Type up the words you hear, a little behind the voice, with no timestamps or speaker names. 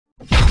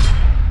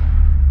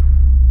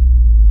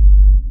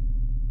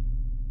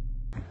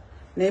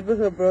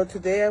Neighborhood, bro.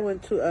 Today I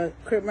went to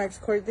Crip Mac's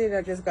court date.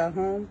 I just got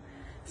home.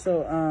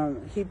 So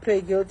he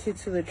pled guilty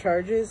to the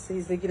charges.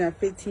 He's looking at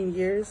 15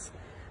 years.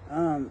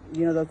 You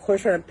know, the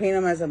court's trying to paint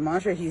him as a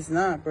monster. He's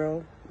not,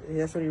 bro.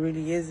 That's what he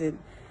really isn't.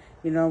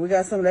 You know, we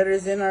got some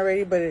letters in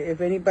already, but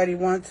if anybody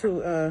want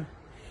to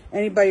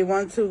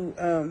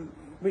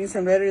bring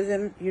some letters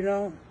in, you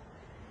know,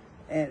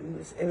 and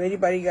if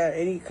anybody got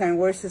any kind of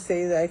words to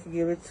say, that I could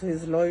give it to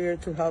his lawyer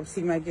to help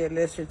see might get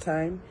lesser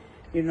time.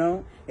 You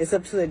know, it's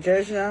up to the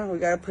judge now. We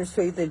gotta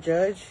persuade the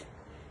judge,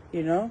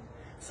 you know.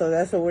 So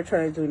that's what we're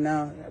trying to do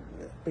now.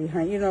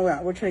 Behind, you know,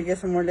 we're trying to get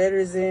some more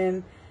letters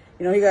in.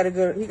 You know, he got a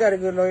good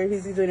lawyer.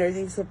 He's doing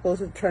everything he's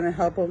supposed to, trying to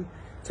help him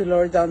to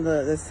lower down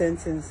the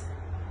sentence.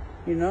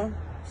 You know,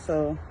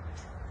 so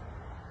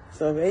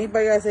if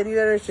anybody has any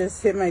letters,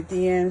 just hit my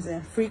DMs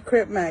and free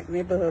Crip Mac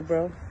neighborhood,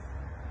 bro.